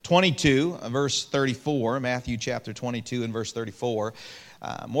22, verse 34, Matthew chapter 22 and verse 34.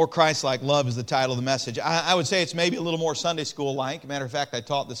 More Christ-like love is the title of the message. I would say it's maybe a little more Sunday school-like. Matter of fact, I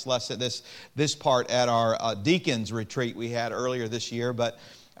taught this lesson, this part at our deacons retreat we had earlier this year, but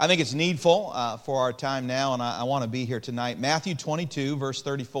I think it's needful for our time now, and I want to be here tonight. Matthew 22, verse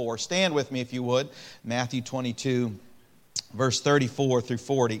 34. Stand with me if you would. Matthew 22, verse 34 through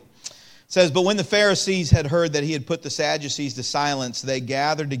 40. It says, "But when the Pharisees had heard that he had put the Sadducees to silence, they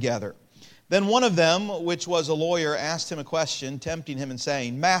gathered together. Then one of them, which was a lawyer, asked him a question, tempting him and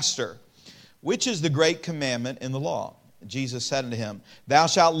saying, 'Master, which is the great commandment in the law?' Jesus said unto him, 'Thou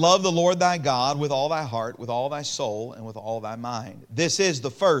shalt love the Lord thy God with all thy heart, with all thy soul, and with all thy mind. This is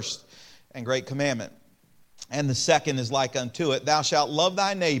the first and great commandment. And the second is like unto it, Thou shalt love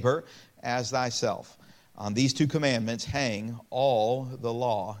thy neighbor as thyself. On these two commandments hang all the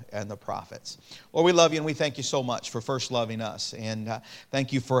law and the prophets.'" Lord, we love you and we thank you so much for first loving us. And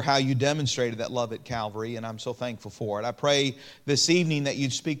thank you for how you demonstrated that love at Calvary, and I'm so thankful for it. I pray this evening that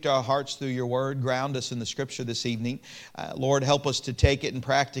you'd speak to our hearts through your word, ground us in the Scripture this evening. Lord, help us to take it and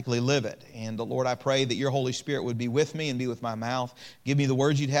practically live it. And Lord, I pray that your Holy Spirit would be with me and be with my mouth. Give me the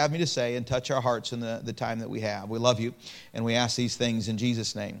words you'd have me to say and touch our hearts in the time that we have. We love you, and we ask these things in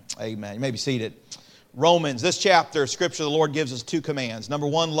Jesus' name. Amen. You may be seated. Romans, this chapter of Scripture, the Lord gives us two commands. Number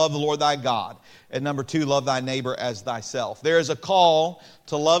one, love the Lord thy God. And number two, love thy neighbor as thyself. There is a call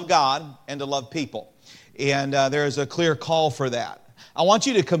to love God and to love people. And there is a clear call for that. I want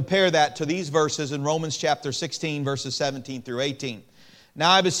you to compare that to these verses in Romans chapter 16, verses 17 through 18.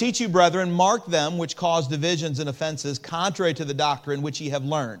 "Now I beseech you, brethren, mark them which cause divisions and offenses, contrary to the doctrine which ye have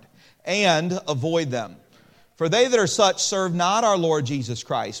learned, and avoid them. For they that are such serve not our Lord Jesus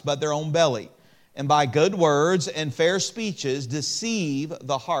Christ, but their own belly, and by good words and fair speeches deceive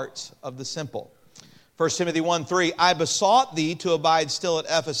the hearts of the simple." 1 Timothy 1:3, "I besought thee to abide still at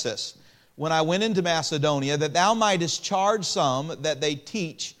Ephesus, when I went into Macedonia, that thou mightest charge some that they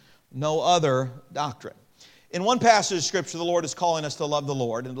teach no other doctrine." In one passage of Scripture, the Lord is calling us to love the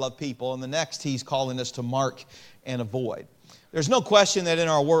Lord and love people. And the next, He's calling us to mark and avoid. There's no question that in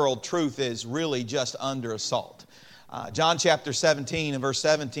our world, truth is really just under assault. John chapter 17 and verse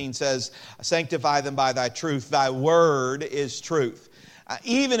 17 says, "Sanctify them by thy truth. Thy word is truth."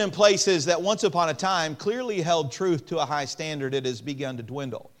 Even in places that once upon a time clearly held truth to a high standard, it has begun to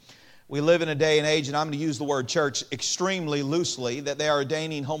dwindle. We live in a day and age, and I'm going to use the word church extremely loosely, that they are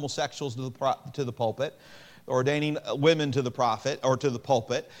ordaining homosexuals to the pulpit, ordaining women to the prophet or to the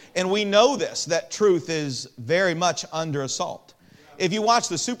pulpit. And we know this, that truth is very much under assault. If you watched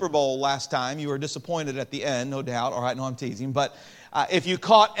the Super Bowl last time, you were disappointed at the end, no doubt. All right, no, I'm teasing. But if you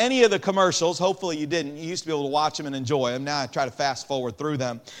caught any of the commercials, hopefully you didn't. You used to be able to watch them and enjoy them. Now I try to fast forward through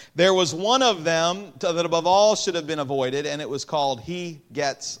them. There was one of them that above all should have been avoided, and it was called "He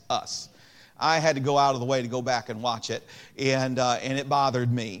Gets Us." I had to go out of the way to go back and watch it, and it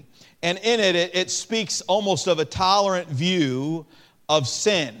bothered me. And in it speaks almost of a tolerant view of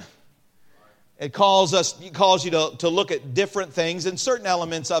sin. It calls you to look at different things, and certain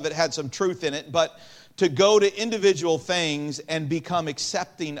elements of it had some truth in it, but to go to individual things and become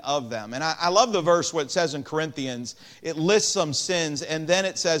accepting of them. And I love the verse where it says in Corinthians, it lists some sins, and then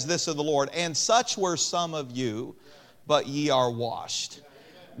it says this of the Lord, "And such were some of you, but ye are washed."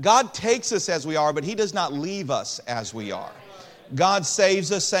 God takes us as we are, but He does not leave us as we are. God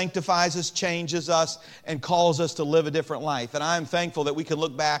saves us, sanctifies us, changes us, and calls us to live a different life. And I'm thankful that we can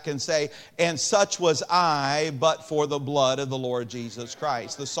look back and say, "And such was I, but for the blood of the Lord Jesus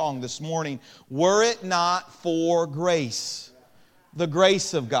Christ." The song this morning, "Were it not for grace," the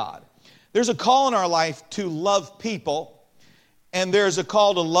grace of God. There's a call in our life to love people, and there's a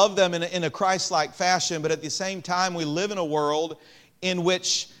call to love them in a Christ-like fashion, but at the same time, we live in a world in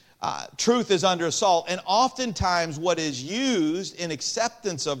which truth is under assault, and oftentimes what is used in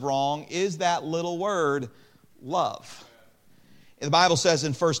acceptance of wrong is that little word, love. The Bible says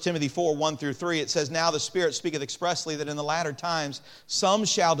in 1 Timothy 4, 1 through 3, it says, "Now the Spirit speaketh expressly that in the latter times some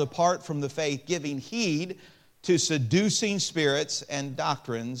shall depart from the faith, giving heed to seducing spirits and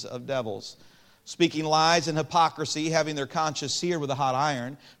doctrines of devils, speaking lies and hypocrisy, having their conscience seared with a hot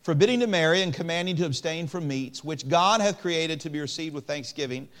iron, forbidding to marry and commanding to abstain from meats, which God hath created to be received with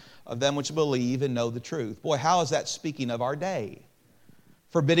thanksgiving of them which believe and know the truth." Boy, how is that speaking of our day?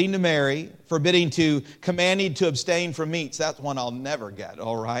 Forbidding to marry, commanding to abstain from meats. That's one I'll never get,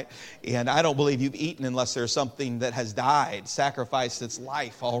 all right? And I don't believe you've eaten unless there's something that has died, sacrificed its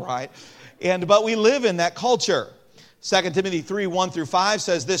life, all right? But we live in that culture. 2 Timothy 3, 1 through 5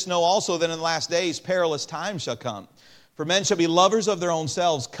 says, "This know also that in the last days perilous times shall come. For men shall be lovers of their own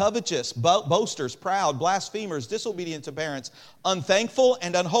selves, covetous, boasters, proud, blasphemers, disobedient to parents, unthankful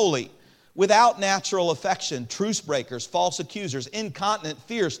and unholy, without natural affection, truce breakers, false accusers, incontinent,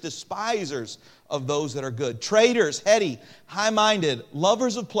 fierce, despisers of those that are good, traitors, heady, high-minded,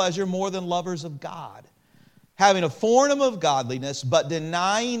 lovers of pleasure more than lovers of God, having a form of godliness, but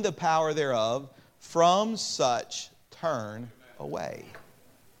denying the power thereof. From such turn away.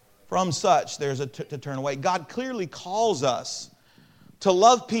 From such there's to turn away. God clearly calls us to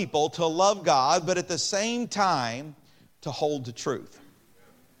love people, to love God, but at the same time to hold to truth.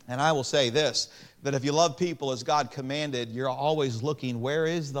 And I will say this, that if you love people as God commanded, you're always looking, where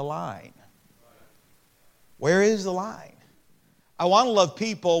is the line? Where is the line? I want to love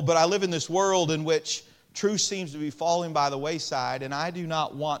people, but I live in this world in which truth seems to be falling by the wayside, and I do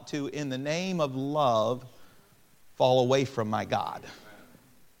not want to, in the name of love, fall away from my God.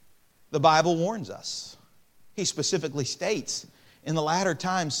 The Bible warns us. He specifically states, in the latter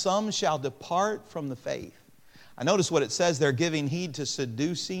times, some shall depart from the faith. I notice what it says there, giving heed to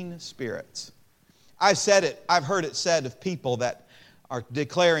seducing spirits. I've said it, I've heard it said of people that are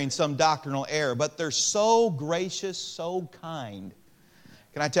declaring some doctrinal error, but they're so gracious, so kind.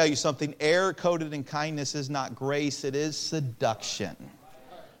 Can I tell you something? Error coated in kindness is not grace, it is seduction.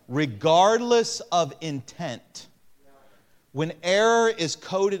 Regardless of intent. When error is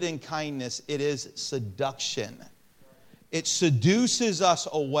coated in kindness, it is seduction. It seduces us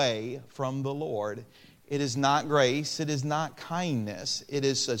away from the Lord. It is not grace, it is not kindness. It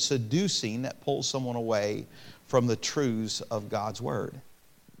is a seducing that pulls someone away from the truths of God's Word.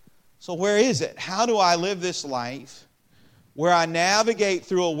 So where is it? How do I live this life where I navigate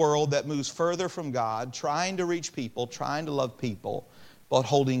through a world that moves further from God, trying to reach people, trying to love people, but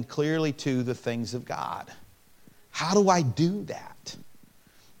holding clearly to the things of God? How do I do that?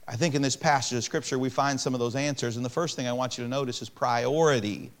 I think in this passage of Scripture we find some of those answers, and the first thing I want you to notice is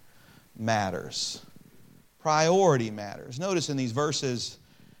priority matters. Priority matters. Notice in these verses,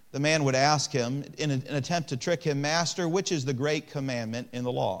 the man would ask him, in an attempt to trick him, Master, which is the great commandment in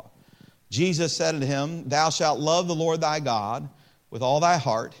the law? Jesus said unto him, Thou shalt love the Lord thy God with all thy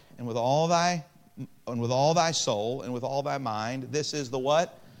heart, and with all thy soul, and with all thy mind. This is the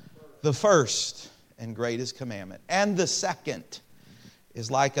what? The first and greatest commandment. And the second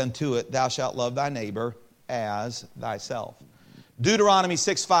is like unto it, Thou shalt love thy neighbor as thyself. Deuteronomy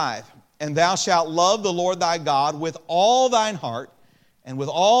 6:5. And thou shalt love the Lord thy God with all thine heart, and with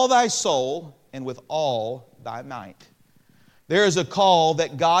all thy soul, and with all thy might. There is a call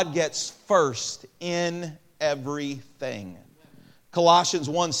that God gets first in everything. Colossians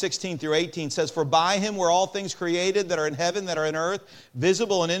 1:16-18 says, For by him were all things created that are in heaven, that are in earth,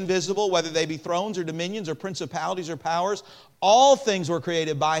 visible and invisible, whether they be thrones or dominions or principalities or powers. All things were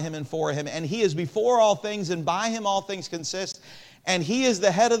created by him and for him. And he is before all things, and by him all things consist. And he is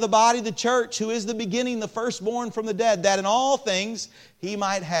the head of the body, the church, who is the beginning, the firstborn from the dead, that in all things he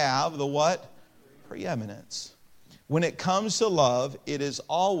might have the what? Preeminence. When it comes to love, it is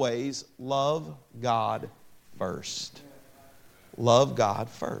always love God first. Love God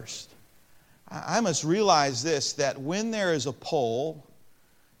first. I must realize this, that when there is a pull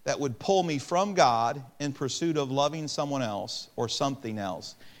that would pull me from God in pursuit of loving someone else or something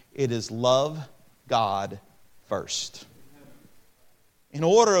else, it is love God first. In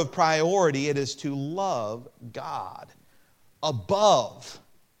order of priority, it is to love God above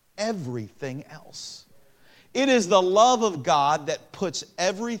everything else. It is the love of God that puts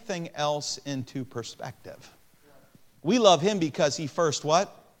everything else into perspective. We love Him because He first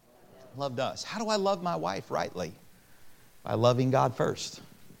what? Loved us. How do I love my wife rightly? By loving God first.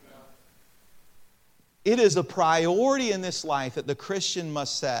 It is a priority in this life that the Christian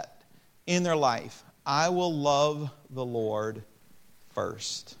must set in their life. I will love the Lord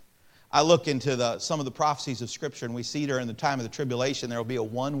first. I look into some of the prophecies of Scripture, and we see during the time of the tribulation there will be a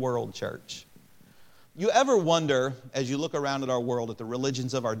one-world church. You ever wonder, as you look around at our world, at the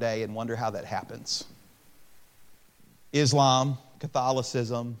religions of our day, and wonder how that happens? Islam,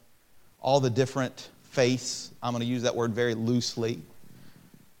 Catholicism, all the different faiths, I'm going to use that word very loosely.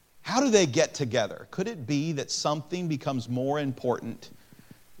 How do they get together? Could it be that something becomes more important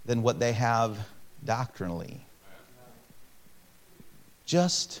than what they have doctrinally?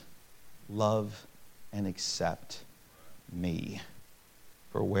 Just love and accept me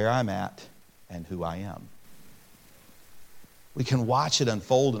for where I'm at and who I am. We can watch it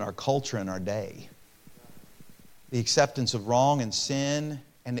unfold in our culture and our day. The acceptance of wrong and sin.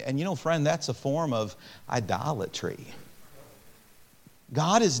 And you know, friend, that's a form of idolatry.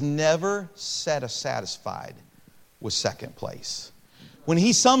 God is never satisfied with second place. When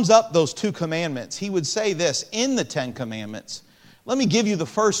he sums up those 2 commandments, he would say this in the 10 commandments. Let me give you the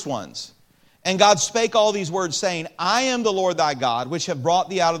first ones. And God spake all these words, saying, I am the Lord thy God, which have brought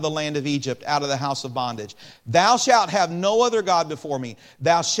thee out of the land of Egypt, out of the house of bondage. Thou shalt have no other God before me.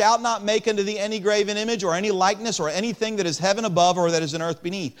 Thou shalt not make unto thee any graven image, or any likeness, or anything that is heaven above, or that is in earth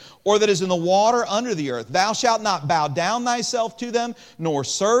beneath, or that is in the water under the earth. Thou shalt not bow down thyself to them, nor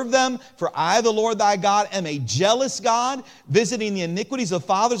serve them. For I, the Lord thy God, am a jealous God, visiting the iniquities of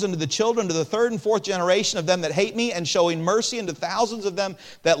fathers unto the children, to the 3rd and 4th generation of them that hate me, and showing mercy unto thousands of them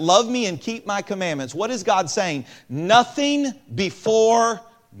that love me and keep my commandments. What is God saying? Nothing before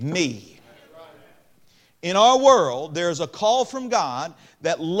me. In our world, there's a call from God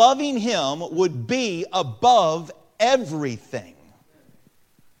that loving Him would be above everything.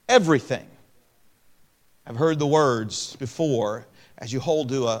 Everything. I've heard the words before as you hold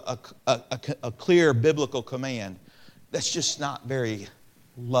to a clear biblical command. That's just not very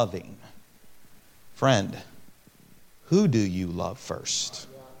loving. Friend, who do you love first?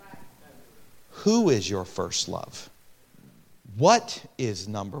 Who is your first love? What is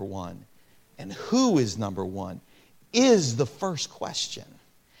number one? And who is number one is the first question.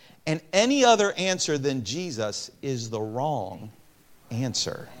 And any other answer than Jesus is the wrong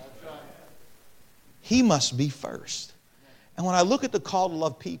answer. He must be first. And when I look at the call to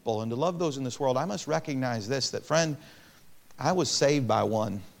love people and to love those in this world, I must recognize this, that friend, I was saved by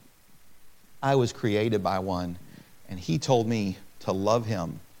one. I was created by one. And He told me to love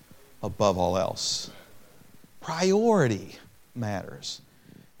Him above all else. Priority matters.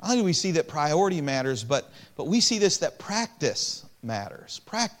 Not only do we see that priority matters, but we see this, that practice matters.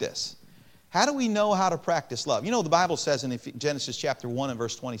 Practice. How do we know how to practice love? You know, the Bible says in Genesis chapter 1 and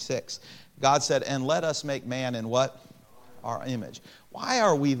verse 26, God said, and let us make man in what? Our image. Why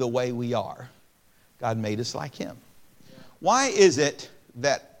are we the way we are? God made us like Him. Why is it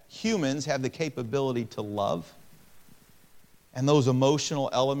that humans have the capability to love? And those emotional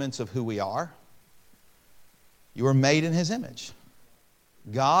elements of who we are? You were made in His image.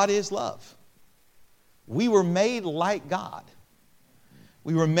 God is love. We were made like God.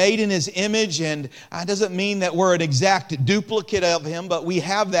 We were made in His image, and it doesn't mean that we're an exact duplicate of Him, but we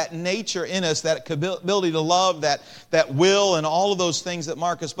have that nature in us, that ability to love, that will, and all of those things that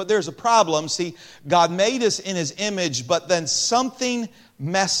mark us. But there's a problem. See, God made us in His image, but then something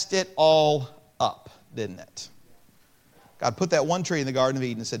messed it all up, didn't it? God put that one tree in the Garden of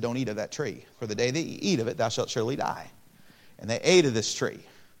Eden and said, don't eat of that tree. For the day that you eat of it, thou shalt surely die. And they ate of this tree.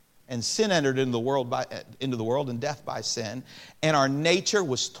 And sin entered into the world, and death by sin. And our nature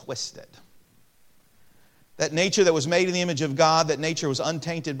was twisted. That nature that was made in the image of God, that nature was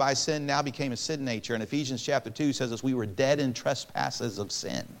untainted by sin, now became a sin nature. And Ephesians chapter 2 says us, we were dead in trespasses of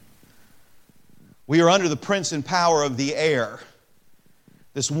sin. We were under the prince and power of the air.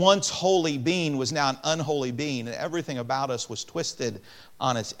 This once holy being was now an unholy being, and everything about us was twisted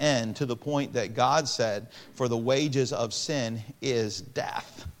on its end to the point that God said, for the wages of sin is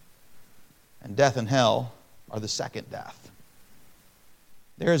death. And death and hell are the second death.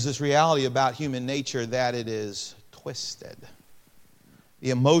 There is this reality about human nature that it is twisted. The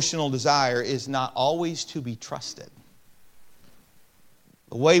emotional desire is not always to be trusted.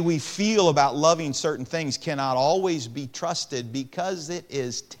 The way we feel about loving certain things cannot always be trusted because it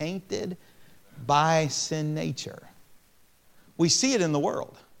is tainted by sin nature. We see it in the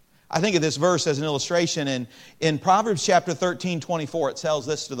world. I think of this verse as an illustration. In Proverbs chapter 13:24, it tells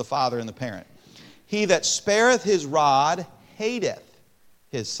this to the father and the parent. He that spareth his rod hateth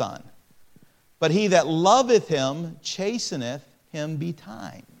his son, but he that loveth him chasteneth him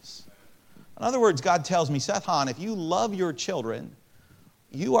betimes. In other words, God tells me, Seth Hahn, if you love your children,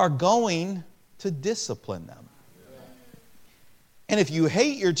 you are going to discipline them. And if you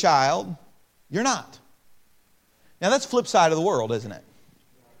hate your child, you're not. Now that's flip side of the world, isn't it?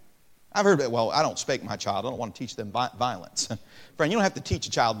 I've heard that, well, I don't spank my child. I don't want to teach them violence. Friend, you don't have to teach a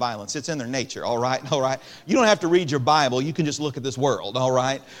child violence. It's in their nature, all right? All right? You don't have to read your Bible. You can just look at this world, all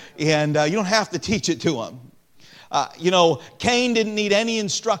right? And you don't have to teach it to them. Cain didn't need any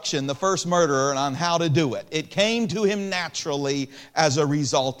instruction, the first murderer, on how to do it. It came to him naturally as a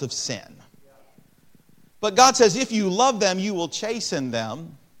result of sin. But God says, if you love them, you will chasten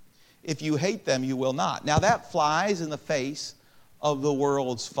them. If you hate them, you will not. Now that flies in the face of the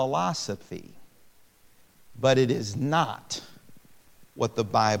world's philosophy. But it is not what the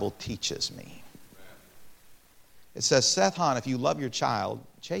Bible teaches me. It says, Seth Hahn, if you love your child,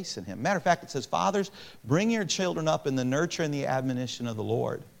 chasten him. Matter of fact, it says, fathers, bring your children up in the nurture and the admonition of the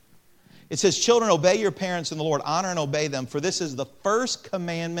Lord. It says, children, obey your parents in the Lord. Honor and obey them, for this is the first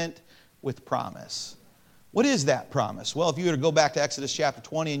commandment with promise. What is that promise? Well, if you were to go back to Exodus chapter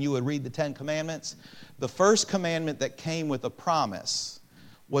 20 and you would read the 10 commandments, the first commandment that came with a promise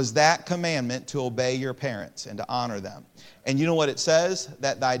was that commandment to obey your parents and to honor them. And you know what it says?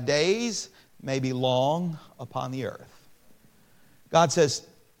 That thy days may be long upon the earth. God says,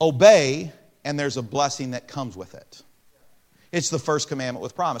 obey, and there's a blessing that comes with it. It's the first commandment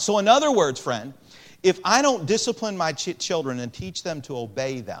with promise. So in other words, friend, if I don't discipline my children and teach them to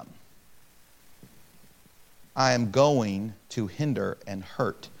obey them, I am going to hinder and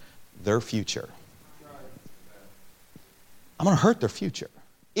hurt their future. I'm going to hurt their future.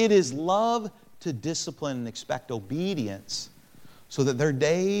 It is love to discipline and expect obedience so that their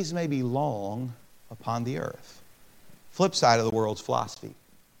days may be long upon the earth. Flip side of the world's philosophy.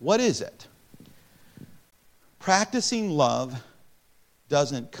 What is it? Practicing love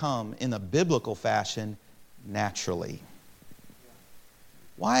doesn't come in a biblical fashion naturally.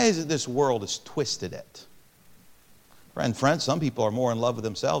 Why is it this world has twisted it? Friends, some people are more in love with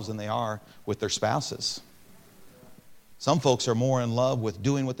themselves than they are with their spouses. Some folks are more in love with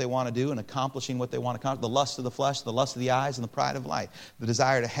doing what they want to do and accomplishing what they want to accomplish. The lust of the flesh, the lust of the eyes, and the pride of life. The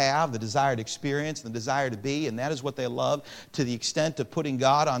desire to have, the desire to experience, the desire to be, and that is what they love to the extent of putting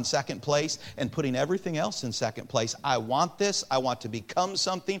God on second place and putting everything else in second place. I want this. I want to become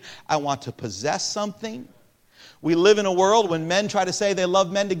something. I want to possess something. We live in a world when men try to say they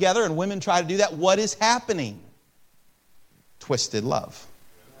love men together and women try to do that. What is happening? Twisted love.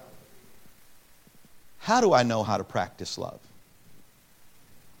 How do I know how to practice love?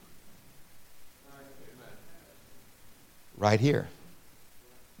 Right here.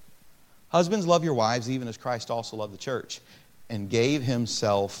 Husbands, love your wives even as Christ also loved the church and gave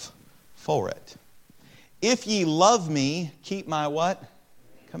himself for it. If ye love me, keep my what?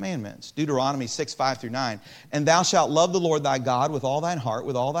 Commandments. Deuteronomy 6, 5 through 9. And thou shalt love the Lord thy God with all thine heart,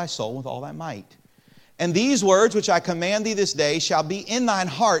 with all thy soul, with all thy might. And these words which I command thee this day shall be in thine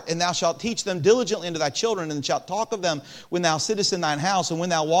heart, and thou shalt teach them diligently unto thy children, and shalt talk of them when thou sittest in thine house, and when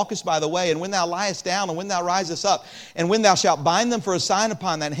thou walkest by the way, and when thou liest down, and when thou risest up, and when thou shalt bind them for a sign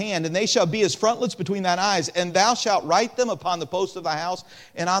upon thine hand, and they shall be as frontlets between thine eyes, and thou shalt write them upon the posts of thy house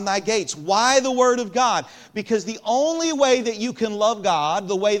and on thy gates. Why the word of God? Because the only way that you can love God,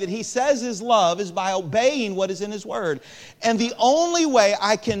 the way that he says is love, is by obeying what is in his word. And the only way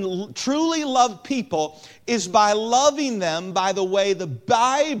I can truly love people is by loving them by the way the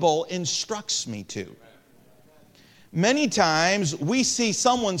Bible instructs me to. Many times we see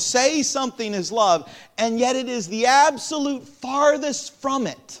someone say something is love, and yet it is the absolute farthest from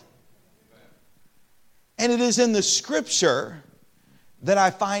it. And it is in the Scripture that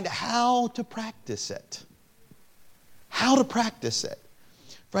I find how to practice it. How to practice it.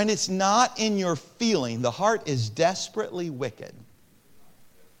 Friend, it's not in your feeling. The heart is desperately wicked,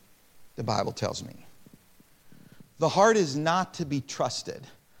 the Bible tells me. The heart is not to be trusted.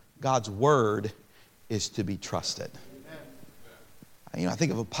 God's word is to be trusted. You know, I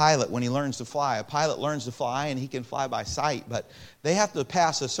think of a pilot when he learns to fly. A pilot learns to fly and he can fly by sight, but they have to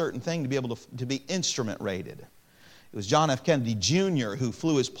pass a certain thing to be able to be instrument rated. It was John F. Kennedy Jr. who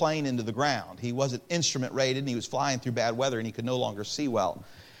flew his plane into the ground. He wasn't instrument rated and he was flying through bad weather and he could no longer see well.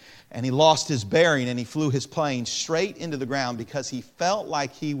 And he lost his bearing and he flew his plane straight into the ground because he felt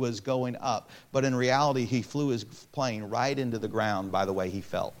like he was going up. But in reality, he flew his plane right into the ground by the way he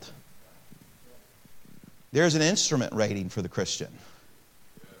felt. There's an instrument rating for the Christian.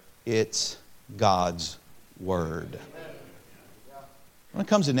 It's God's Word. When it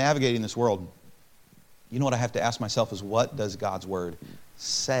comes to navigating this world, you know what I have to ask myself is, what does God's Word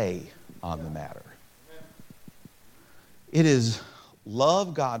say on the matter? It is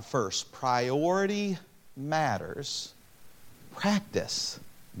love God first. Priority matters. Practice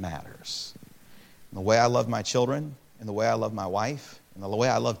matters. In the way I love my children, in the way I love my wife, in the way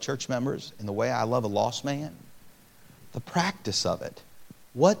I love church members, in the way I love a lost man, the practice of it.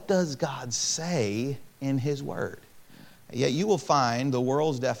 What does God say in His Word? Yet you will find the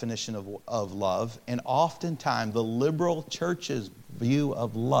world's definition of love, and oftentimes the liberal church's view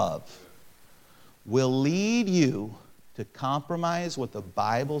of love will lead you to compromise what the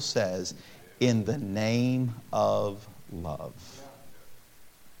Bible says in the name of love.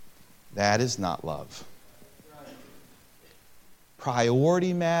 That is not love.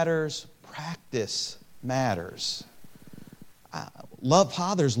 Priority matters. Practice matters. Love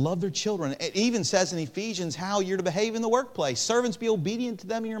fathers, love their children. It even says in Ephesians how you're to behave in the workplace. Servants, be obedient to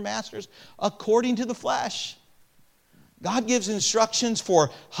them and your masters according to the flesh. God gives instructions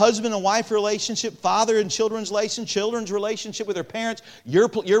for husband and wife relationship, father and children's relationship, children's relationship with their parents, your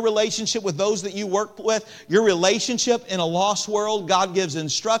relationship with those that you work with, your relationship in a lost world. God gives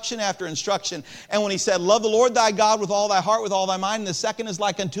instruction after instruction. And when He said, love the Lord thy God with all thy heart, with all thy mind, and the second is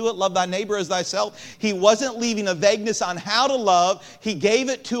like unto it, love thy neighbor as thyself, He wasn't leaving a vagueness on how to love. He gave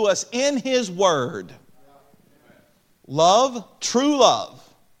it to us in His Word. Love, true love,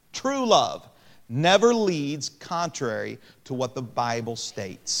 never leads contrary to what the Bible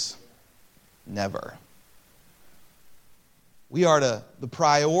states. Never. The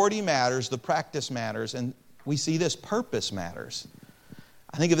priority matters, the practice matters, and we see this, purpose matters.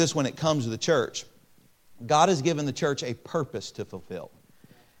 I think of this when it comes to the church. God has given the church a purpose to fulfill.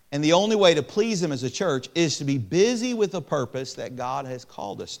 And the only way to please Him as a church is to be busy with the purpose that God has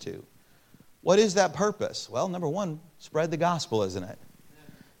called us to. What is that purpose? Well, number one, spread the gospel, isn't it?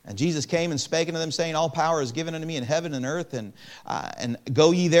 And Jesus came and spake unto them, saying, all power is given unto me in heaven and earth, and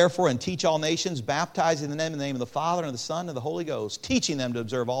go ye therefore and teach all nations, baptizing them in the name of the Father and of the Son and of the Holy Ghost, teaching them to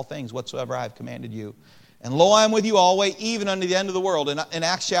observe all things whatsoever I have commanded you. And lo, I am with you always, even unto the end of the world. In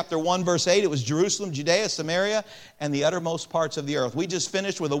Acts chapter 1, verse 8, it was Jerusalem, Judea, Samaria, and the uttermost parts of the earth. We just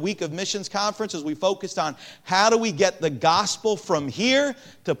finished with a week of missions conference as we focused on how do we get the gospel from here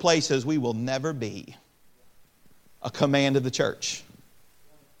to places we will never be. A command of the church.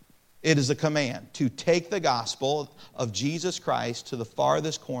 It is a command to take the gospel of Jesus Christ to the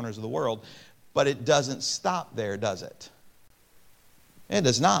farthest corners of the world. But it doesn't stop there, does it? It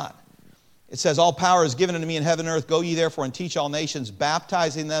does not. It says, all power is given unto me in heaven and earth. Go ye therefore and teach all nations,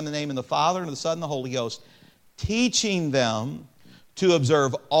 baptizing them in the name of the Father and of the Son and the Holy Ghost, teaching them to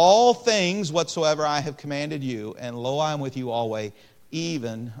observe all things whatsoever I have commanded you. And lo, I am with you always,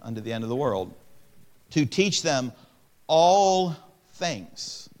 even unto the end of the world. To teach them all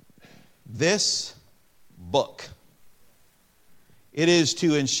things. This book. It is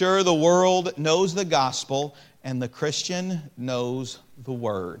to ensure the world knows the gospel and the Christian knows the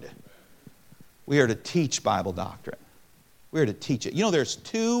Word. We are to teach Bible doctrine. We are to teach it. You know, there's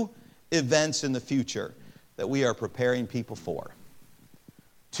two events in the future that we are preparing people for.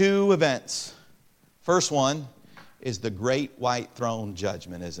 Two events. First one is the great white throne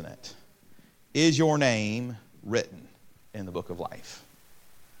judgment, isn't it? Is your name written in the book of life?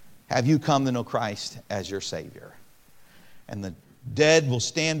 Have you come to know Christ as your Savior? And the dead will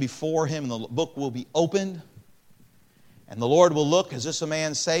stand before Him, and the book will be opened. And the Lord will look, is this a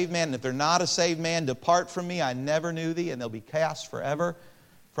man saved man? And if they're not a saved man, depart from me, I never knew thee. And they'll be cast forever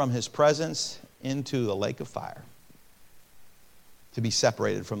from His presence into the lake of fire. To be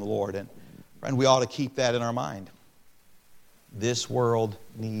separated from the Lord. And friend, we ought to keep that in our mind. This world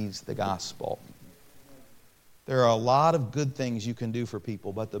needs the gospel. There are a lot of good things you can do for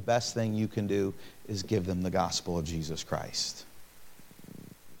people, but the best thing you can do is give them the gospel of Jesus Christ.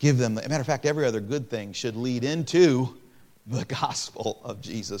 Give them, as a matter of fact, every other good thing should lead into the gospel of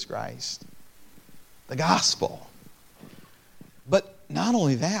Jesus Christ. The gospel. But not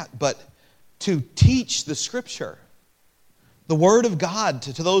only that, but to teach the Scripture. The Word of God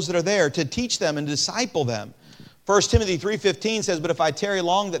to those that are there, to teach them and disciple them. 1 Timothy 3:15 says, but if I tarry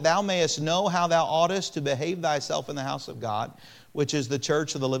long, that thou mayest know how thou oughtest to behave thyself in the house of God, which is the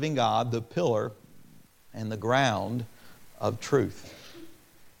church of the living God, the pillar and the ground of truth.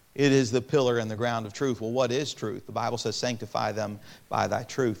 It is the pillar and the ground of truth. Well, what is truth? The Bible says, sanctify them by thy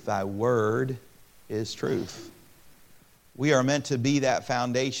truth. Thy word is truth. We are meant to be that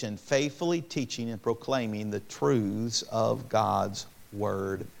foundation, faithfully teaching and proclaiming the truths of God's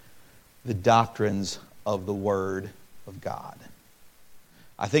Word, the doctrines of the Word of God.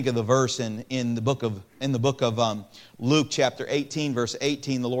 I think of the verse in the book of Luke chapter 18, verse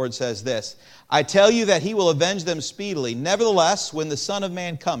 18, the Lord says this, I tell you that He will avenge them speedily. Nevertheless, when the Son of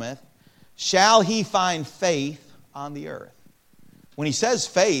Man cometh, shall He find faith on the earth? When He says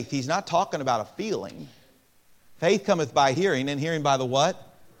faith, He's not talking about a feeling. Faith cometh by hearing, and hearing by the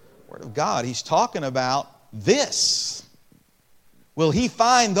what? Word of God. He's talking about this. Will He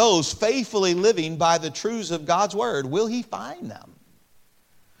find those faithfully living by the truths of God's Word? Will He find them?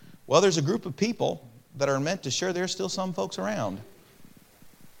 Well, there's a group of people that are meant to share. There's still some folks around.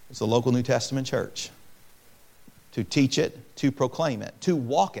 It's the local New Testament church. To teach it, to proclaim it, to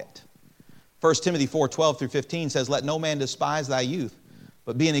walk it. 1 Timothy 4:12 through 15 says, let no man despise thy youth,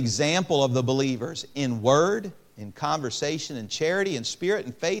 but be an example of the believers in word, in conversation, in charity, in spirit,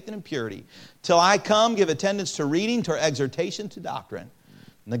 in faith, and in purity. Till I come, give attendance to reading, to exhortation, to doctrine.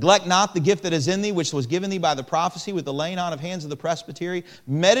 Neglect not the gift that is in thee, which was given thee by the prophecy with the laying on of hands of the presbytery.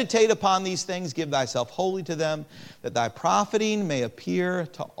 Meditate upon these things, give thyself wholly to them, that thy profiting may appear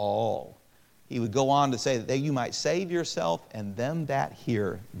to all. he would go on to say that you might save yourself and them that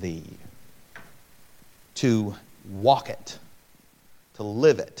hear thee. To walk it, to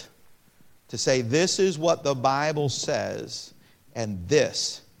live it, to say this is what the Bible says and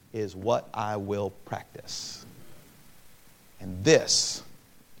this is what I will practice. And this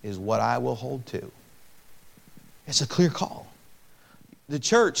is what I will hold to. It's a clear call. The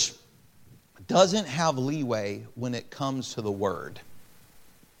church doesn't have leeway when it comes to the Word.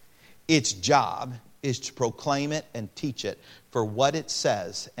 Its job is to proclaim it and teach it for what it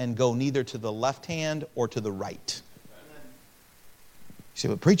says and go neither to the left hand or to the right. You say,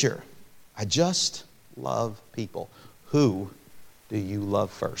 but preacher, I just love people. Who do you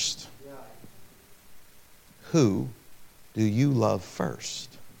love first? Who do you love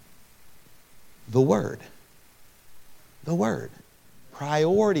first? The Word. The Word.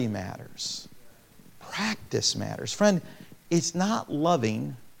 Priority matters. Practice matters. Friend, it's not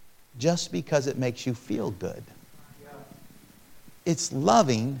loving just because it makes you feel good. It's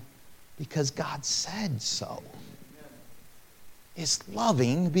loving because God said so. It's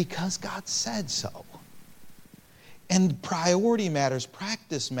loving because God said so. And priority matters,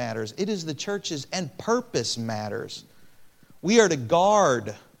 practice matters. It is the church's, and purpose matters. We are to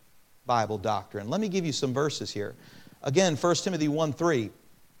guard Bible doctrine. Let me give you some verses here. Again, 1 Timothy 1:3.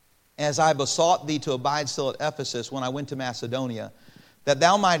 As I besought thee to abide still at Ephesus when I went to Macedonia, that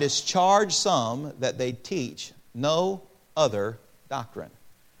thou mightest charge some that they teach no other doctrine.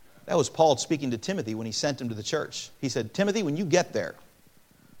 That was Paul speaking to Timothy when he sent him to the church. He said, Timothy, when you get there,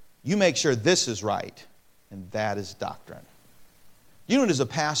 you make sure this is right, and that is doctrine. You know, it is a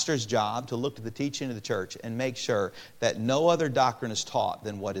pastor's job to look to the teaching of the church and make sure that no other doctrine is taught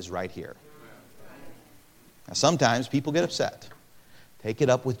than what is right here. Now, sometimes people get upset. Take it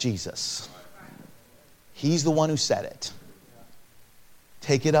up with Jesus. He's the one who said it.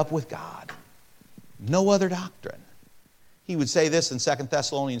 Take it up with God. No other doctrine. He would say this in 2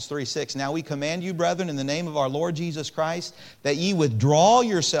 Thessalonians 3:6. Now we command you, brethren, in the name of our Lord Jesus Christ, that ye withdraw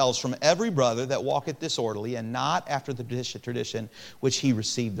yourselves from every brother that walketh disorderly, and not after the tradition which he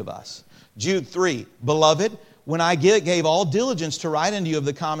received of us. Jude 3, beloved, when I gave all diligence to write unto you of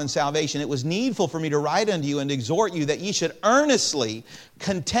the common salvation, it was needful for me to write unto you and exhort you that ye should earnestly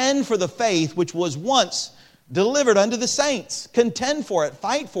contend for the faith which was once delivered unto the saints. Contend for it,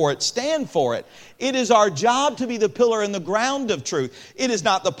 fight for it, stand for it. It is our job to be the pillar and the ground of truth. It is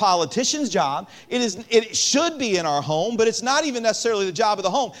not the politician's job. It should be in our home, but it's not even necessarily the job of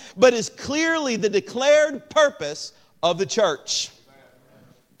the home, but is clearly the declared purpose of the church.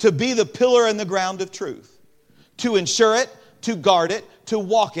 To be the pillar and the ground of truth. To ensure it, to guard it, to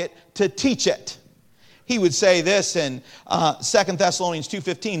walk it, to teach it. He would say this in 2 Thessalonians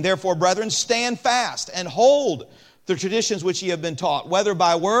 2:15, therefore, brethren, stand fast and hold the traditions which ye have been taught, whether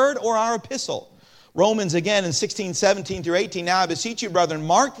by word or our epistle. Romans again in 16:17-18, now I beseech you, brethren,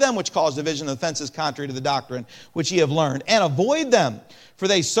 mark them which cause division and offenses contrary to the doctrine which ye have learned, and avoid them,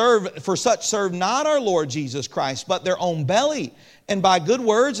 for such serve not our Lord Jesus Christ, but their own belly, and by good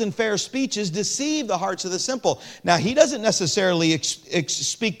words and fair speeches deceive the hearts of the simple. Now, he doesn't necessarily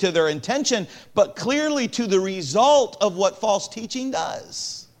speak to their intention, but clearly to the result of what false teaching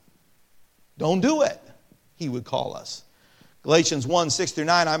does. Don't do it, he would call us. Galatians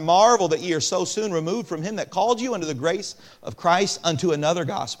 1:6-9, I marvel that ye are so soon removed from him that called you unto the grace of Christ unto another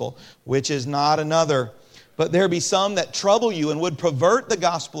gospel, which is not another. But there be some that trouble you and would pervert the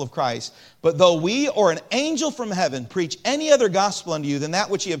gospel of Christ. But though we or an angel from heaven preach any other gospel unto you than that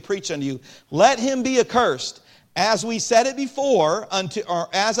which ye have preached unto you, let him be accursed. As we said it before,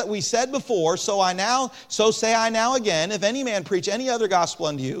 as we said before, so say I now again, if any man preach any other gospel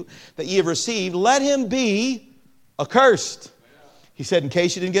unto you that ye have received, let him be accursed. He said, in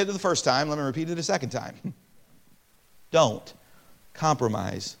case you didn't get it the first time, let me repeat it a second time. Don't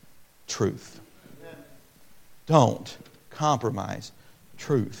compromise truth. Don't compromise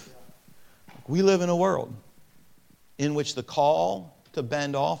truth. We live in a world in which the call to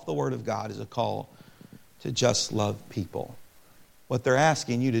bend off the Word of God is a call to just love people. What they're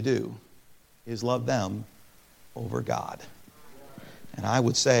asking you to do is love them over God. And I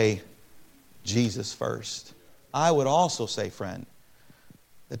would say Jesus first. I would also say, friend,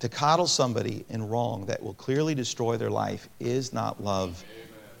 that to coddle somebody in wrong that will clearly destroy their life is not love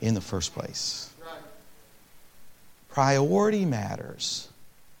in the first place. Priority matters.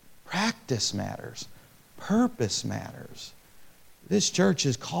 Practice matters. Purpose matters. This church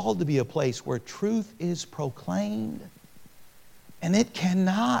is called to be a place where truth is proclaimed, and it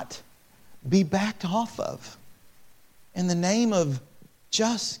cannot be backed off of in the name of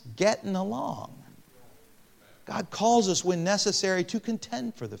just getting along. God calls us when necessary to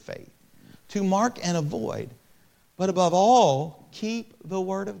contend for the faith, to mark and avoid. But above all, keep the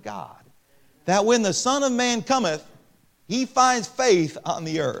word of God, that when the Son of Man cometh, he finds faith on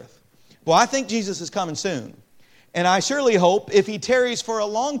the earth. Well, I think Jesus is coming soon. And I surely hope, if he tarries for a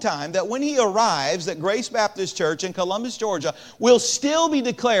long time, that when he arrives, that Grace Baptist Church in Columbus, Georgia, will still be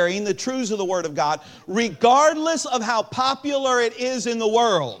declaring the truths of the Word of God, regardless of how popular it is in the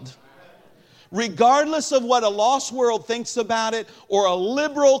world. Regardless of what a lost world thinks about it, or a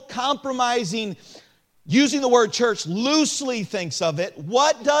liberal, compromising, using the word church loosely thinks of it,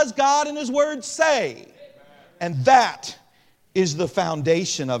 what does God in His Word say? And that is the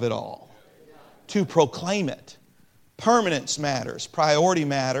foundation of it all. To proclaim it. Permanence matters. Priority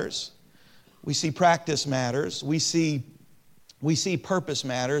matters. We see practice matters. We see purpose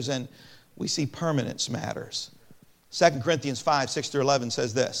matters. And we see permanence matters. 2 Corinthians 5, 6 through 11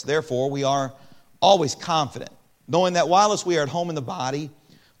 says this. Therefore, we are always confident, knowing that whilst we are at home in the body,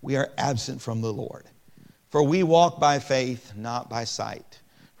 we are absent from the Lord. For we walk by faith, not by sight.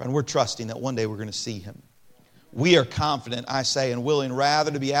 Friend, we're trusting that one day we're going to see Him. We are confident, I say, and willing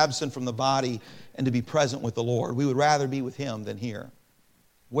rather to be absent from the body and to be present with the Lord. We would rather be with Him than here.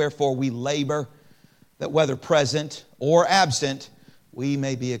 Wherefore we labor that whether present or absent, we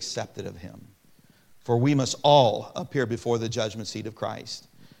may be accepted of Him. For we must all appear before the judgment seat of Christ,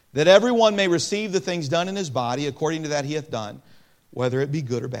 that everyone may receive the things done in his body according to that he hath done, whether it be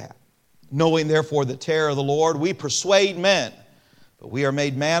good or bad. Knowing therefore the terror of the Lord, we persuade men. But we are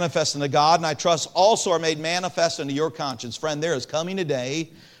made manifest unto God, and I trust also are made manifest unto your conscience. Friend, there is coming a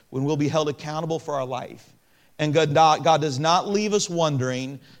day when we'll be held accountable for our life. And God does not leave us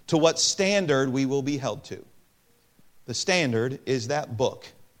wondering to what standard we will be held to. The standard is that book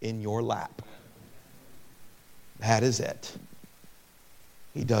in your lap. That is it.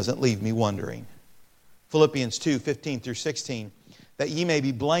 He doesn't leave me wondering. Philippians 2, 15 through 16. That ye may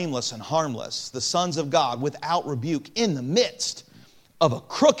be blameless and harmless, the sons of God, without rebuke, in the midst of a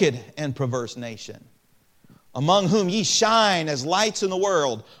crooked and perverse nation, among whom ye shine as lights in the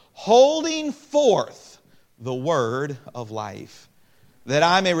world, holding forth the word of life, that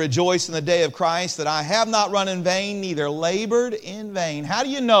I may rejoice in the day of Christ, that I have not run in vain, neither labored in vain. How do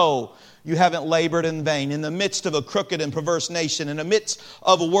you know you haven't labored in vain? In the midst of a crooked and perverse nation, in the midst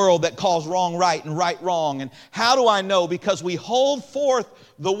of a world that calls wrong right and right wrong. And how do I know? Because we hold forth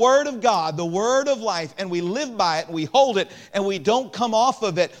the Word of God, the Word of life, and we live by it, and we hold it, and we don't come off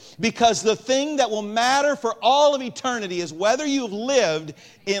of it. Because the thing that will matter for all of eternity is whether you've lived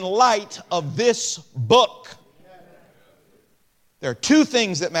in light of this book. There are two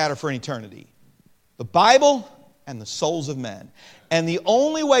things that matter for an eternity: the Bible and the souls of men. And the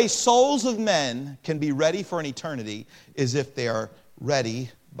only way souls of men can be ready for an eternity is if they are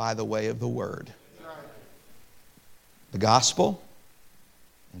ready by the way of the Word. The gospel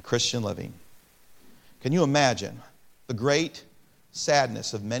and Christian living. Can you imagine the great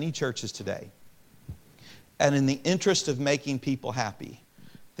sadness of many churches today? And in the interest of making people happy,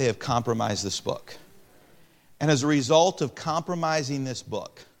 they have compromised this book. And as a result of compromising this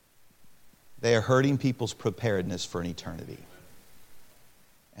book, they are hurting people's preparedness for an eternity.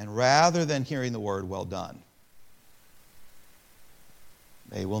 And rather than hearing the word, well done,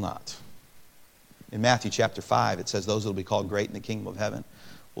 they will not. In Matthew chapter 5, it says those that will be called great in the kingdom of heaven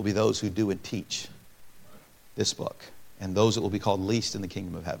will be those who do and teach this book. And those that will be called least in the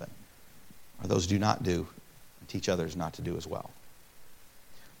kingdom of heaven are those who do not do and teach others not to do as well.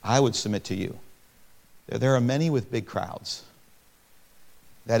 I would submit to you that there are many with big crowds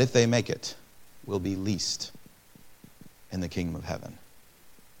that if they make it, will be least in the kingdom of heaven.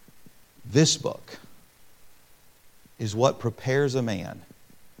 This book is what prepares a man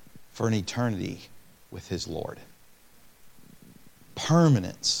for an eternity with his Lord.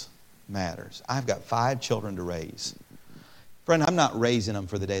 Permanence matters. I've got 5 children to raise. Friend, I'm not raising them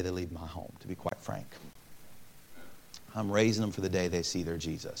for the day they leave my home, to be quite frank. I'm raising them for the day they see their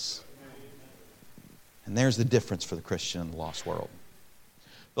Jesus. And there's the difference for the Christian and the lost world.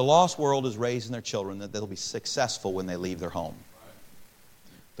 The lost world is raising their children that they'll be successful when they leave their home.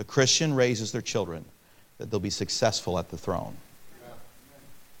 The Christian raises their children that they'll be successful at the throne,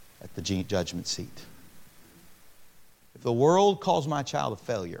 at the judgment seat. If the world calls my child a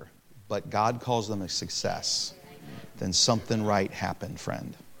failure, but God calls them a success, then something right happened,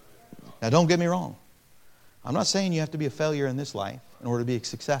 friend. Now, don't get me wrong. I'm not saying you have to be a failure in this life in order to be a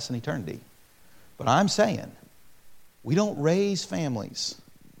success in eternity. But I'm saying we don't raise families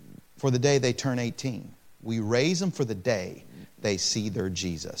for the day they turn 18. We raise them for the day they see their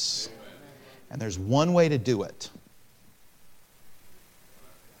Jesus. And there's one way to do it.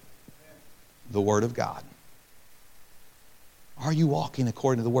 The Word of God. Are you walking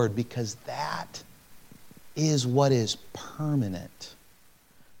according to the Word? Because that is what is permanent.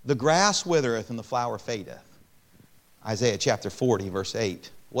 The grass withereth and the flower fadeth. Isaiah chapter 40, verse 8.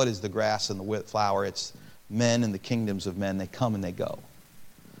 What is the grass and the flower? It's men and the kingdoms of men. They come and they go.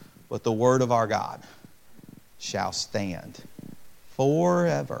 But the word of our God shall stand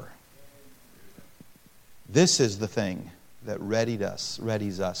forever. This is the thing that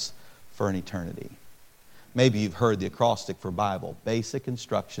readies us for an eternity. Maybe you've heard the acrostic for Bible, basic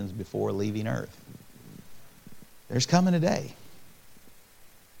instructions before leaving earth. There's coming a day.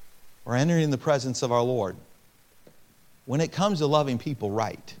 We're entering the presence of our Lord. When it comes to loving people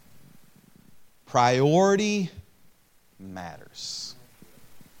right, priority matters.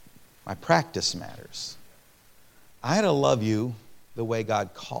 My practice matters. I had to love you the way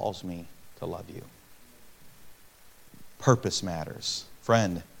God calls me to love you. Purpose matters.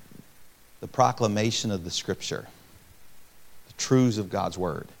 Friend, the proclamation of the Scripture, the truths of God's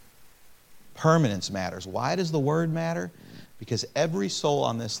Word. Permanence matters. Why does the Word matter? Because every soul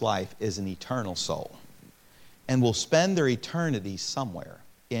on this life is an eternal soul and will spend their eternity somewhere,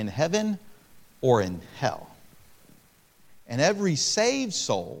 in heaven or in hell. And every saved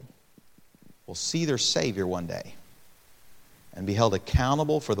soul will see their Savior one day and be held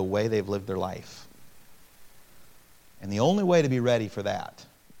accountable for the way they've lived their life. And the only way to be ready for that,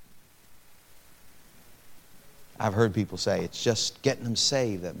 I've heard people say, it's just getting them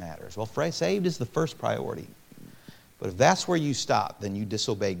saved that matters. Well, saved is the first priority. But if that's where you stop, then you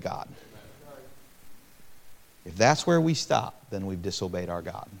disobeyed God. If that's where we stop, then we've disobeyed our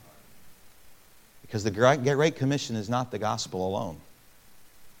God. Because the Great Commission is not the gospel alone.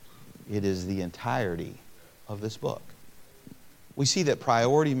 It is the entirety of this book. We see that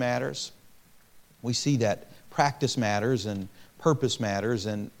priority matters. We see that practice matters, and purpose matters,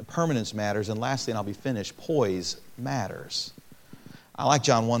 and permanence matters, and lastly, and I'll be finished, poise matters. I like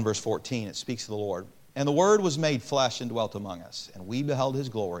John 1 verse 14. It speaks of the Lord. And the Word was made flesh and dwelt among us, and we beheld His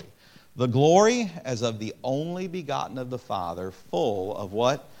glory. The glory as of the only begotten of the Father, full of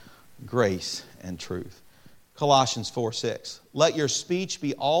what? Grace and truth. Colossians 4:6. Let your speech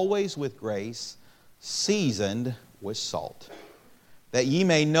be always with grace, seasoned with salt, that ye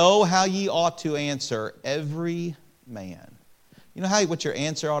may know how ye ought to answer every man. You know what your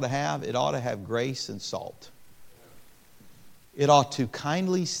answer ought to have? It ought to have grace and salt. It ought to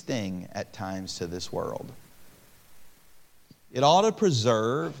kindly sting at times to this world. It ought to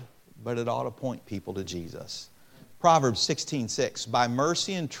preserve, but it ought to point people to Jesus. Proverbs 16:6. By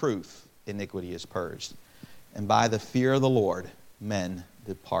mercy and truth iniquity is purged, and by the fear of the Lord men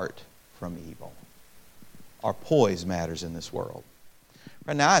depart from evil. Our poise matters in this world.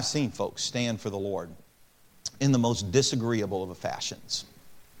 Right now I've seen folks stand for the Lord in the most disagreeable of fashions.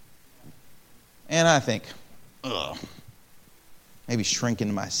 And I think, maybe shrink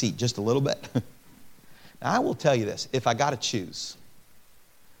into my seat just a little bit. Now, I will tell you this. If I got to choose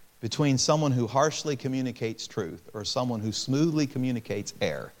between someone who harshly communicates truth or someone who smoothly communicates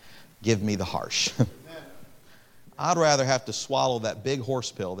error, give me the harsh. I'd rather have to swallow that big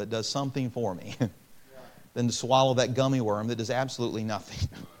horse pill that does something for me than to swallow that gummy worm that does absolutely nothing.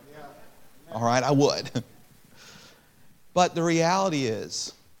 All right, I would. But the reality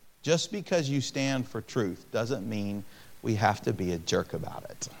is, just because you stand for truth doesn't mean we have to be a jerk about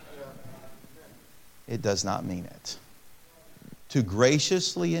it. It does not mean it. To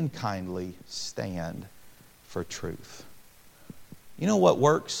graciously and kindly stand for truth. You know what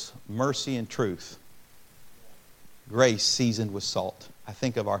works? Mercy and truth. Grace seasoned with salt. I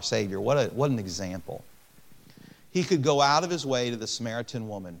think of our Savior. What an example. He could go out of his way to the Samaritan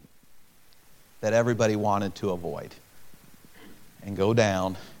woman that everybody wanted to avoid, and go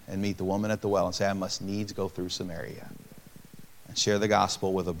down and meet the woman at the well and say, I must needs go through Samaria and share the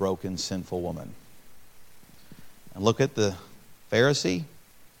gospel with a broken, sinful woman. And look at the Pharisee,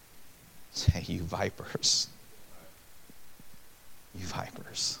 say, you vipers. You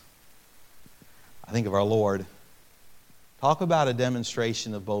vipers. I think of our Lord. Talk about a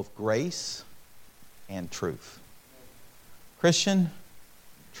demonstration of both grace and truth. Christian,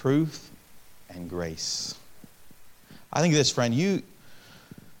 truth and grace. I think this, friend, you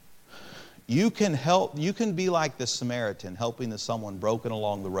can be like the Samaritan helping someone broken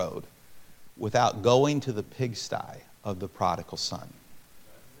along the road without going to the pigsty of the prodigal son.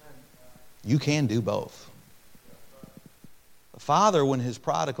 You can do both. The father, when his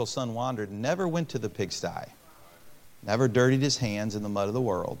prodigal son wandered, never went to the pigsty, never dirtied his hands in the mud of the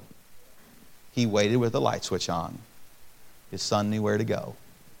world. He waited with the light switch on. His son knew where to go.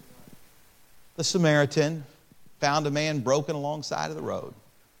 The Samaritan found a man broken alongside of the road,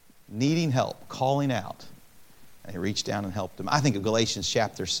 needing help, calling out. And And he reached down and helped him. I think of Galatians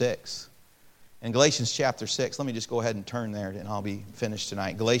chapter 6. In Galatians chapter 6, let me just go ahead and turn there and I'll be finished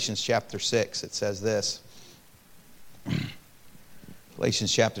tonight. Galatians chapter 6, it says this.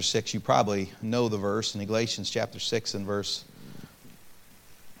 Galatians chapter 6, you probably know the verse. In Galatians chapter 6 and verse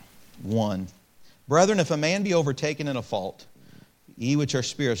 1. Brethren, if a man be overtaken in a fault, ye which are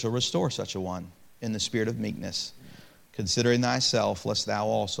spirits will restore such a one in the spirit of meekness, considering thyself, lest thou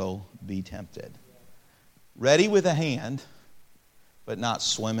also be tempted. Ready with a hand, but not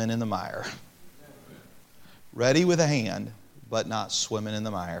swimming in the mire. Ready with a hand, but not swimming in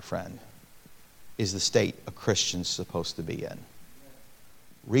the mire, friend, is the state a Christian's supposed to be in.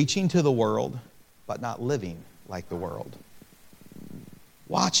 Reaching to the world, but not living like the world.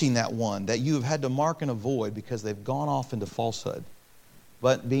 Watching that one that you have had to mark and avoid because they've gone off into falsehood,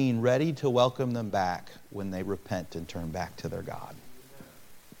 but being ready to welcome them back when they repent and turn back to their God.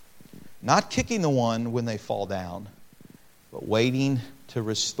 Not kicking the one when they fall down, but waiting to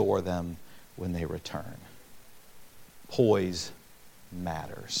restore them when they return. Poise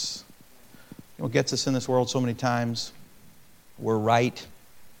matters. You know what gets us in this world so many times? We're right.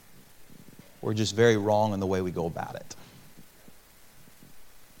 We're just very wrong in the way we go about it.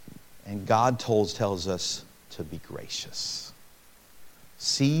 And God tells us to be gracious.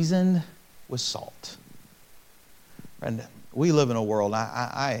 Seasoned with salt. Friend, we live in a world,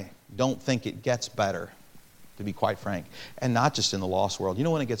 I don't think it gets better, to be quite frank. And not just in the lost world. You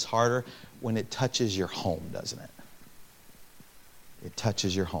know when it gets harder? When it touches your home, doesn't it? It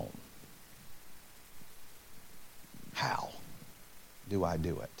touches your home. How do I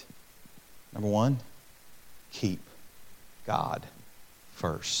do it? Number one, keep God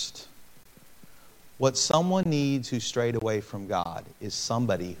first. What someone needs who strayed away from God is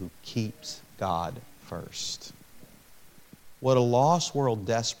somebody who keeps God first. What a lost world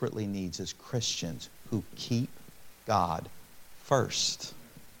desperately needs is Christians who keep God first.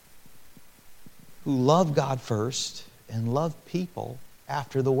 Who love God first and love people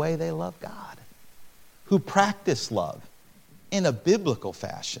after the way they love God. Who practice love in a biblical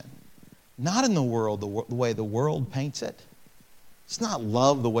fashion. Not in the world, the way the world paints it. It's not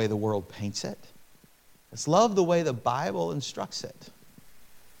love the way the world paints it. It's love the way the Bible instructs it.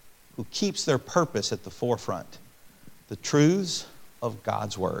 Who keeps their purpose at the forefront. The truths of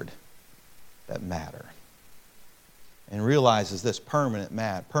God's Word that matter. And realizes this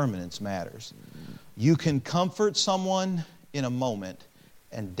permanence matters. You can comfort someone in a moment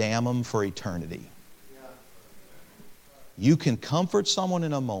and damn them for eternity. You can comfort someone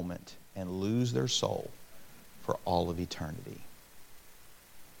in a moment and lose their soul for all of eternity.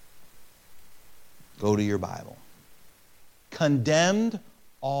 Go to your Bible. Condemned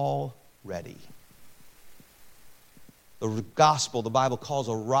already. The gospel, the Bible calls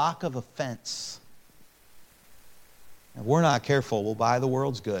a rock of offense. If we're not careful, we'll buy the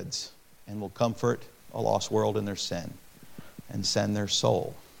world's goods and we'll comfort a lost world in their sin and send their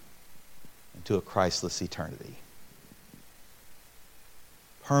soul into a Christless eternity.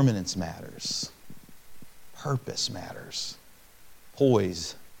 Permanence matters. Purpose matters.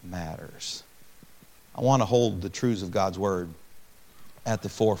 Poise matters. I want to hold the truths of God's Word at the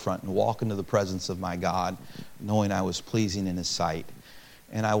forefront and walk into the presence of my God knowing I was pleasing in His sight.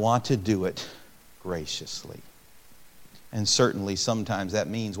 And I want to do it graciously. And certainly sometimes that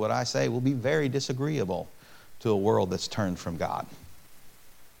means what I say will be very disagreeable to a world that's turned from God.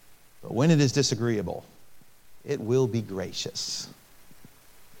 But when it is disagreeable, it will be gracious.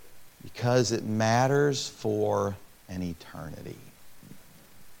 Because it matters for an eternity.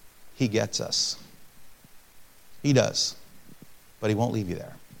 He gets us. He does. But He won't leave you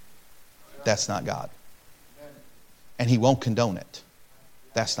there. That's not God. And He won't condone it.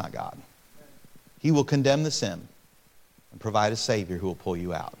 That's not God. He will condemn the sin and provide a Savior who will pull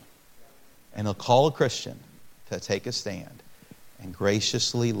you out. And He'll call a Christian to take a stand and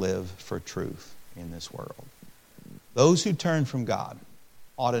graciously live for truth in this world. Those who turn from God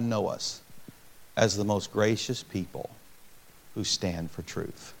ought to know us as the most gracious people who stand for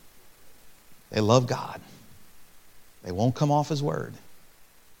truth. They love God. They won't come off His word.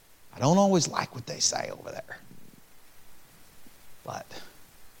 I don't always like what they say over there. But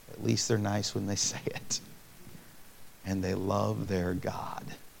at least they're nice when they say it. And they love their God.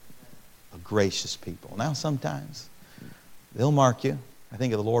 A gracious people. Now sometimes they'll mark you. I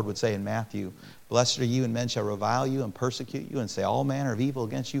think the Lord would say in Matthew, "Blessed are you, and men shall revile you and persecute you and say all manner of evil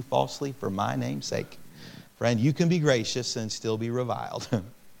against you falsely for my name's sake." Friend, you can be gracious and still be reviled.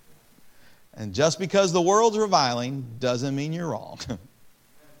 And just because the world's reviling doesn't mean you're wrong. The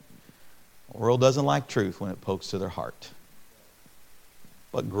world doesn't like truth when it pokes to their heart.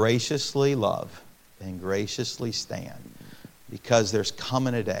 But graciously love and graciously stand, because there's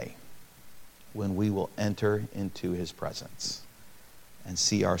coming a day when we will enter into His presence and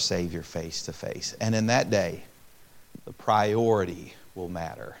see our Savior face to face. And in that day, the priority will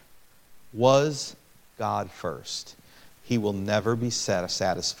matter. Was God first? He will never be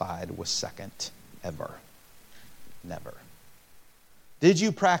satisfied with second, ever. Never. Did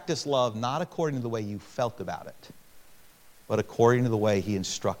you practice love not according to the way you felt about it, but according to the way He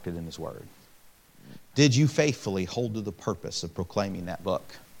instructed in His Word? Did you faithfully hold to the purpose of proclaiming that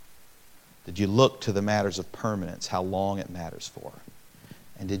book? Did you look to the matters of permanence, how long it matters for?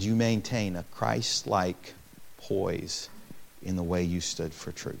 And did you maintain a Christ-like poise in the way you stood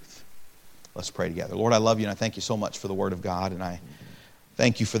for truth? Let's pray together. Lord, I love You, and I thank You so much for the Word of God, and I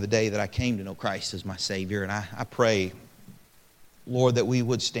thank You for the day that I came to know Christ as my Savior. And I pray, Lord, that we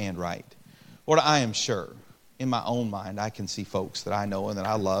would stand right. Lord, I am sure in my own mind I can see folks that I know and that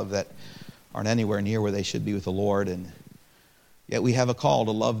I love that aren't anywhere near where they should be with the Lord, and yet we have a call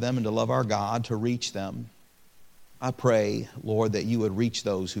to love them and to love our God, to reach them. I pray, Lord, that You would reach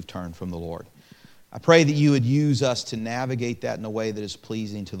those who've turned from the Lord. I pray that You would use us to navigate that in a way that is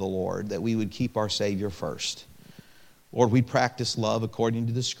pleasing to the Lord, that we would keep our Savior first. Lord, we'd practice love according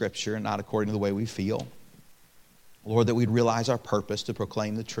to the Scripture and not according to the way we feel. Lord, that we'd realize our purpose to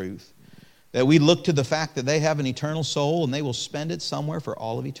proclaim the truth, that we'd look to the fact that they have an eternal soul and they will spend it somewhere for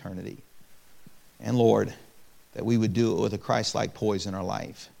all of eternity. And Lord, that we would do it with a Christ-like poise in our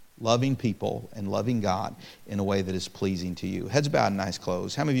life, loving people and loving God in a way that is pleasing to You. Heads bowed and eyes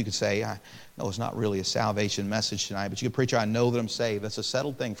closed. How many of you could say, I know it's not really a salvation message tonight, but you could preach, I know that I'm saved. That's a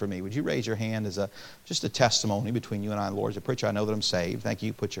settled thing for me. Would you raise your hand as just a testimony between you and I, Lord? As a preacher, I know that I'm saved. Thank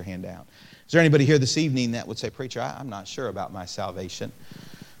you. Put your hand down. Is there anybody here this evening that would say, preacher, I'm not sure about my salvation,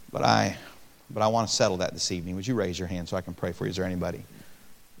 but I want to settle that this evening? Would you raise your hand so I can pray for you? Is there anybody?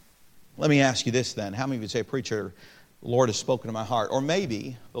 Let me ask you this then. How many of you say, preacher, the Lord has spoken to my heart? Or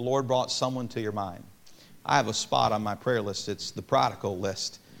maybe the Lord brought someone to your mind. I have a spot on my prayer list. It's the prodigal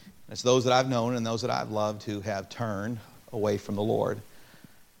list. It's those that I've known and those that I've loved who have turned away from the Lord.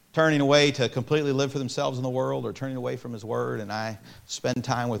 Turning away to completely live for themselves in the world, or turning away from His Word. And I spend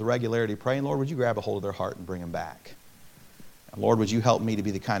time with regularity praying, Lord, would You grab a hold of their heart and bring them back? And Lord, would You help me to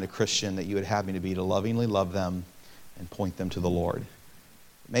be the kind of Christian that You would have me to be, to lovingly love them and point them to the Lord.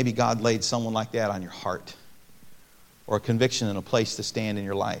 Maybe God laid someone like that on your heart, or a conviction and a place to stand in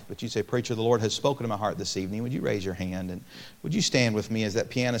your life. But you say, preacher, the Lord has spoken to my heart this evening. Would you raise your hand? And would you stand with me as that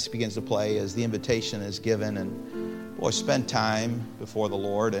pianist begins to play, as the invitation is given? And boy, spend time before the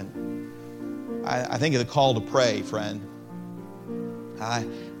Lord. And I think of the call to pray, friend.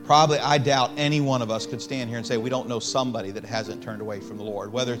 I doubt any one of us could stand here and say we don't know somebody that hasn't turned away from the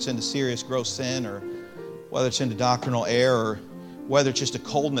Lord, whether it's into serious gross sin, or whether it's into doctrinal error, or whether it's just a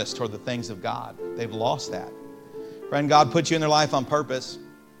coldness toward the things of God. They've lost that. Friend, God put you in their life on purpose,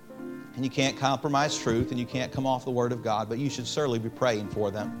 and you can't compromise truth, and you can't come off the Word of God, but you should certainly be praying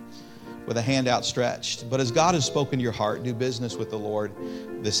for them with a hand outstretched. But as God has spoken to your heart, do business with the Lord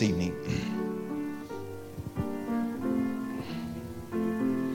this evening.